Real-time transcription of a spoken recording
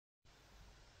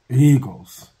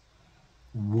Eagles.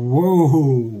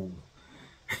 Whoa.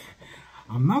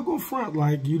 I'm not going to front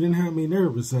like you didn't have me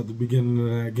nervous at the beginning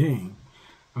of that game.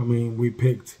 I mean, we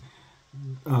picked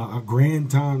a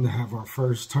grand time to have our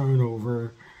first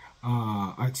turnover,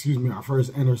 our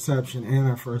first interception and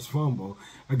our first fumble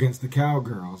against the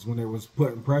Cowgirls when they was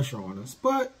putting pressure on us.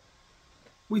 But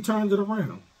we turned it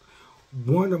around.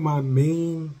 One of my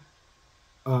main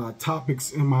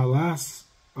topics in my last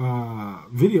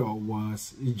video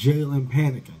was Jalen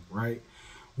panicking, right?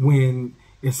 When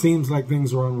it seems like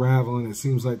things are unraveling, it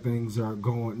seems like things are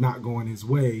not going his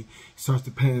way, he starts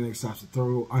to panic, starts to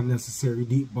throw unnecessary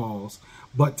deep balls.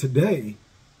 But today,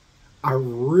 I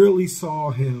really saw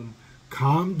him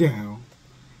calm down,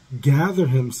 gather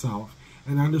himself,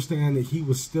 and understand that he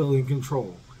was still in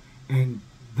control. And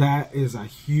that is a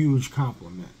huge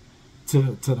compliment to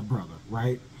the brother,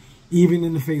 right? Even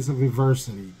in the face of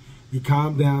adversity, he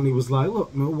calmed down. He was like,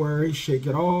 look, no worries, shake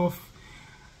it off.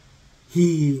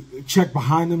 He checked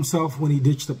behind himself when he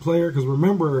ditched the player. Because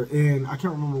remember, I can't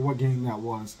remember what game that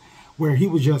was, where he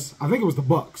was just, I think it was the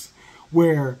Bucks,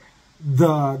 where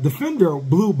the defender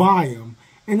blew by him,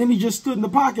 and then he just stood in the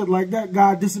pocket like that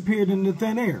guy disappeared into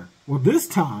thin air. Well, this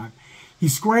time, he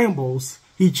scrambles,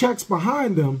 he checks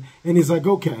behind him, and he's like,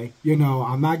 okay, you know,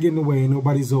 I'm not getting away,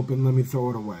 nobody's open, let me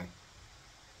throw it away.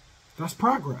 That's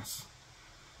progress.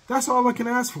 That's all I can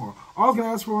ask for. All I can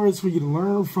ask for is for you to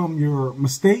learn from your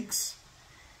mistakes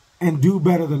and do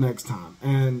better the next time.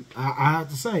 And I have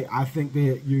to say, I think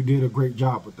that you did a great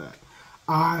job with that.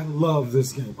 I love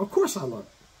this game. Of course I love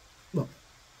it. Look,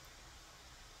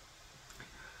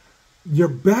 your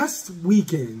best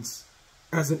weekends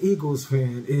as an Eagles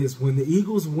fan is when the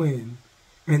Eagles win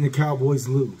and the Cowboys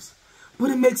lose. But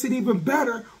it makes it even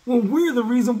better when we're the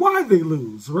reason why they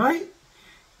lose, right?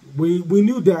 We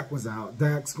knew Dak was out.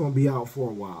 Dak's going to be out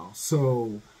for a while.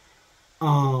 So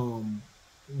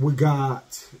we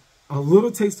got a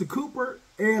little taste of Cooper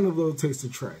and a little taste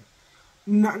of Trey.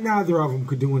 Neither of them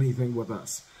could do anything with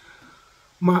us.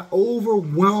 My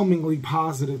overwhelmingly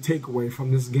positive takeaway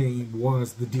from this game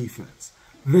was the defense.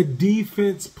 The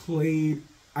defense played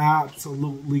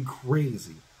absolutely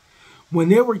crazy. When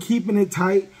they were keeping it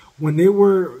tight, when they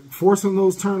were forcing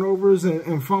those turnovers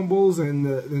and fumbles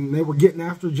and they were getting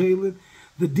after Jalen,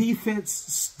 the defense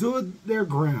stood their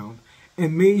ground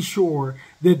and made sure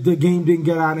that the game didn't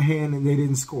get out of hand and they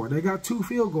didn't score. They got 2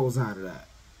 field goals out of that.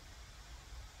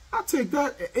 I'll take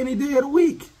that any day of the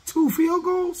week. 2 field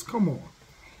goals? Come on.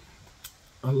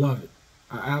 I love it.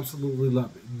 I absolutely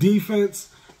love it. Defense,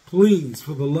 please,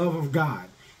 for the love of God,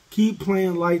 keep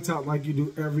playing lights out like you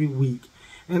do every week.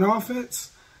 And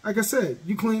offense, like I said,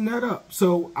 you clean that up.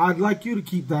 So I'd like you to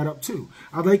keep that up too.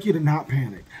 I'd like you to not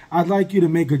panic. I'd like you to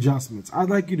make adjustments. I'd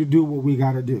like you to do what we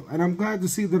got to do. And I'm glad to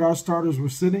see that our starters were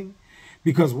sitting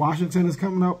because Washington is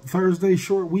coming up Thursday,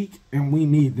 short week, and we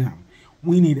need them.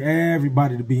 We need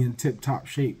everybody to be in tip-top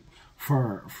shape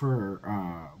for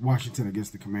Washington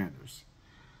against the Commanders.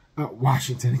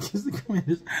 Washington against the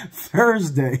Commanders.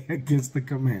 Thursday against the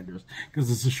Commanders because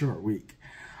it's a short week.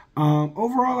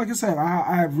 Overall, like I said,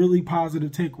 I have really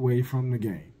positive takeaway from the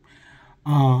game.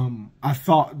 I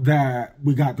thought that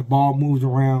we got the ball moved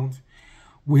around.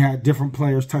 We had different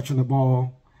players touching the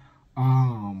ball.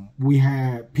 We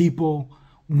had people,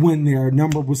 when their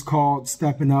number was called,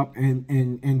 stepping up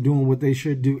and doing what they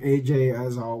should do. AJ,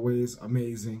 as always,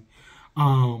 amazing.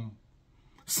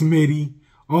 Smitty.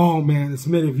 Oh, man,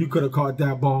 Smitty, if you could have caught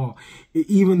that ball.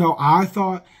 Even though I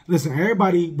thought, listen,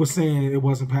 everybody was saying it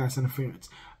wasn't pass interference.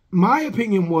 My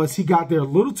opinion was he got there a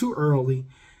little too early,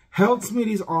 held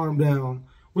Smitty's arm down.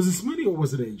 Was it Smitty or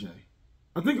was it AJ?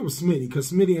 I think it was Smitty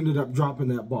because Smitty ended up dropping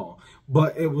that ball.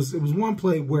 But it was one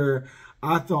play where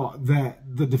I thought that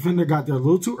the defender got there a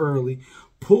little too early,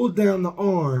 pulled down the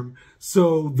arm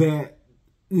so that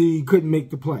he couldn't make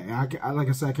the play. Like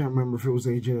I said, I can't remember if it was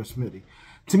AJ or Smitty.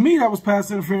 To me, that was pass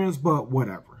interference, but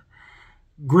whatever.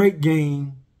 Great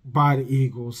game by the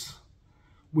Eagles.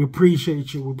 We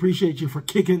appreciate you. We appreciate you for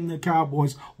kicking the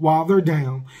Cowboys while they're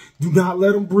down. Do not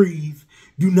let them breathe.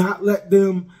 Do not let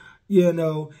them,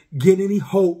 get any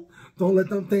hope. Don't let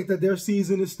them think that their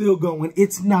season is still going.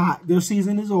 It's not. Their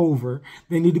season is over.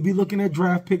 They need to be looking at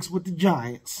draft picks with the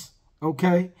Giants,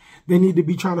 okay? They need to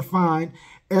be trying to find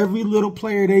every little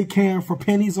player they can for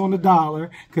pennies on the dollar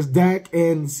because Dak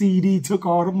and CD took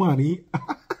all the money.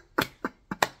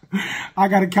 I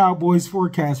got a Cowboys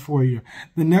forecast for you.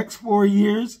 The next 4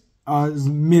 years is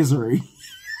misery.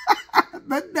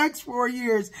 The next 4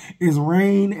 years is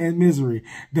rain and misery.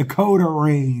 Dakota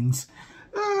rains.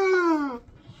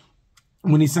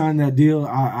 when he signed that deal,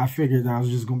 I figured that was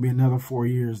just going to be another 4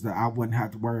 years that I wouldn't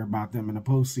have to worry about them in the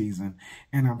postseason.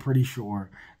 And I'm pretty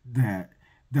sure that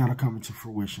that'll come into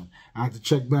fruition. I have to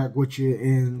check back with you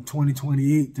in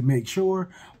 2028 to make sure,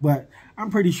 but I'm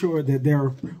pretty sure that they're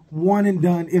one and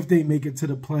done if they make it to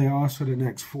the playoffs for the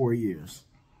next 4 years.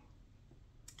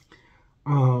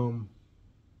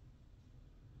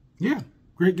 Yeah,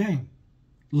 great game.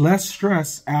 Less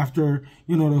stress after,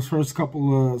 those first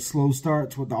couple of slow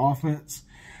starts with the offense.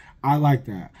 I like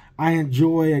that. I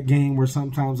enjoy a game where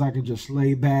sometimes I can just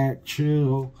lay back,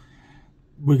 chill.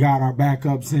 We got our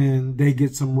backups in. They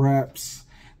get some reps.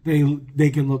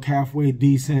 They can look halfway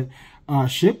decent.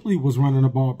 Shipley was running the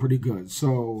ball pretty good.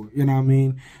 So,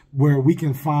 where we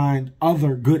can find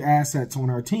other good assets on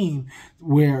our team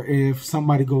where if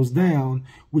somebody goes down,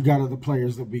 we got other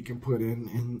players that we can put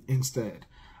in instead.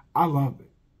 I love it.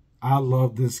 I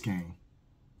love this game.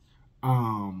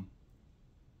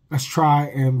 Let's try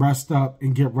and rest up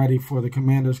and get ready for the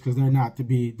Commanders because they're not to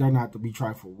be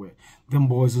trifled with. Them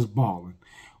boys is balling.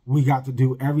 We got to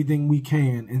do everything we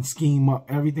can and scheme up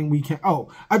everything we can.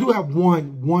 Oh, I do have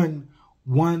one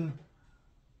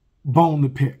bone to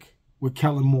pick with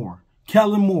Kellen Moore.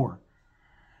 Kellen Moore.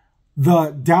 The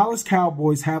Dallas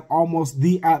Cowboys have almost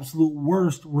the absolute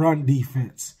worst run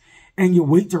defense. And you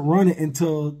wait to run it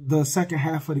until the second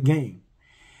half of the game.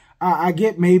 I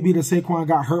get maybe that Saquon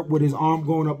got hurt with his arm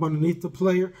going up underneath the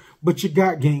player, but you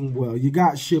got Gainwell, you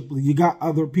got Shipley, you got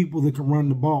other people that can run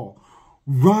the ball.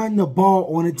 Run the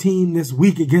ball on a team this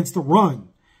week against the run.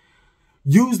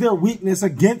 Use their weakness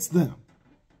against them.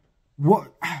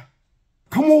 What?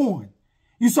 Come on.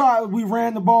 You saw we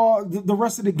ran the ball the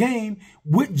rest of the game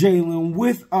with Jalen,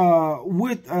 with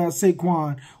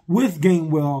Saquon, with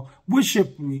Gainwell, with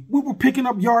Shipley. We were picking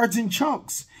up yards in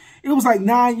chunks. It was like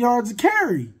 9 yards a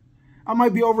carry. I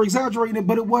might be over-exaggerating it,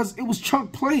 but it was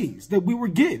chunk plays that we were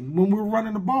getting when we were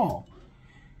running the ball.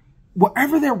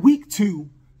 Whatever they're weak to,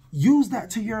 use that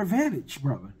to your advantage,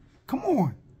 brother. Come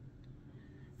on.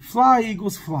 Fly,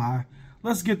 Eagles, fly.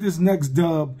 Let's get this next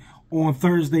dub on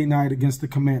Thursday night against the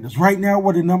Commanders. Right now,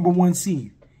 we're the #1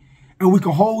 seed. And we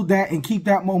can hold that and keep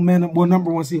that momentum. We're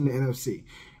 #1 seed in the NFC.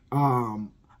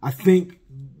 I think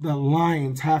the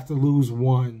Lions have to lose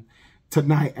one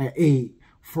tonight at 8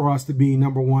 for us to be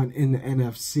 #1 in the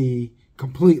NFC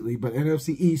completely. But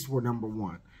NFC East, we're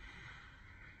 #1.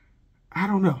 I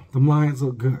don't know. The Lions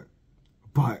look good.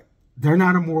 But they're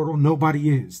not immortal. Nobody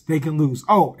is. They can lose.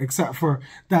 Oh, except for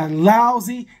that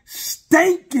lousy,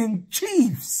 stinking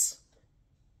Chiefs.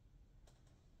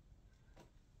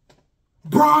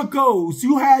 Broncos,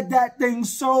 you had that thing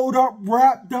sewed up,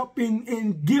 wrapped up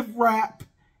in gift wrap.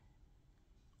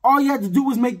 All you had to do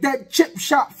was make that chip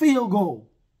shot field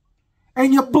goal.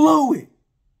 And you blew it.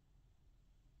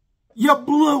 You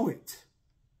blew it.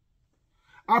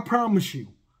 I promise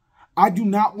you, I do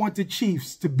not want the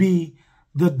Chiefs to be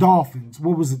the Dolphins.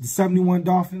 What was it, the 71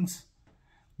 Dolphins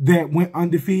that went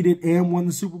undefeated and won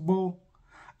the Super Bowl?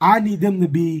 I need them to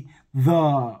be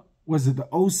the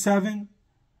 07?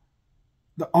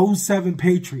 The 07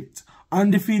 Patriots,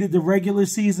 undefeated the regular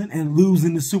season and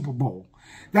losing the Super Bowl.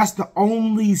 That's the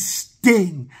only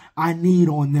sting I need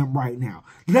on them right now.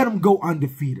 Let them go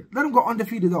undefeated. Let them go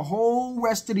undefeated the whole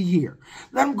rest of the year.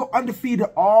 Let them go undefeated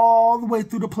all the way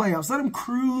through the playoffs. Let them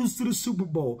cruise to the Super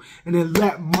Bowl and then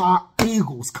let my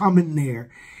Eagles come in there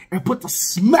and put the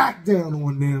smackdown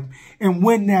on them and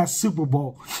win that Super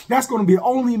Bowl. That's going to be the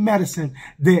only medicine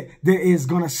that is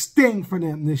going to sting for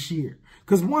them this year.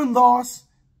 Because one loss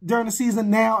during the season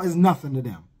now is nothing to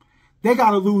them. They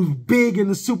got to lose big in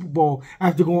the Super Bowl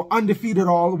after going undefeated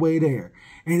all the way there.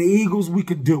 And the Eagles, we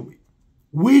can do it.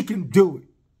 We can do it.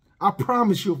 I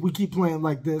promise you, if we keep playing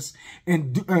like this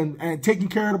and taking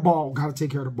care of the ball, got to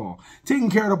take care of the ball. Taking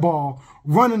care of the ball,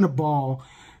 running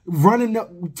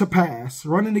to pass,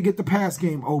 running to get the pass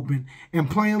game open, and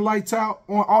playing lights out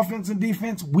on offense and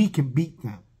defense, we can beat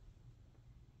them.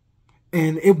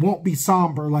 And it won't be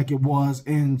somber like it was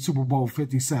in Super Bowl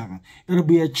 57. It'll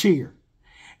be a cheer.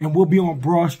 And we'll be on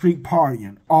Broad Street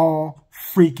partying all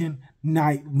freaking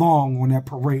night long on that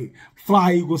parade.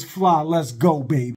 Fly, Eagles, fly. Let's go, baby.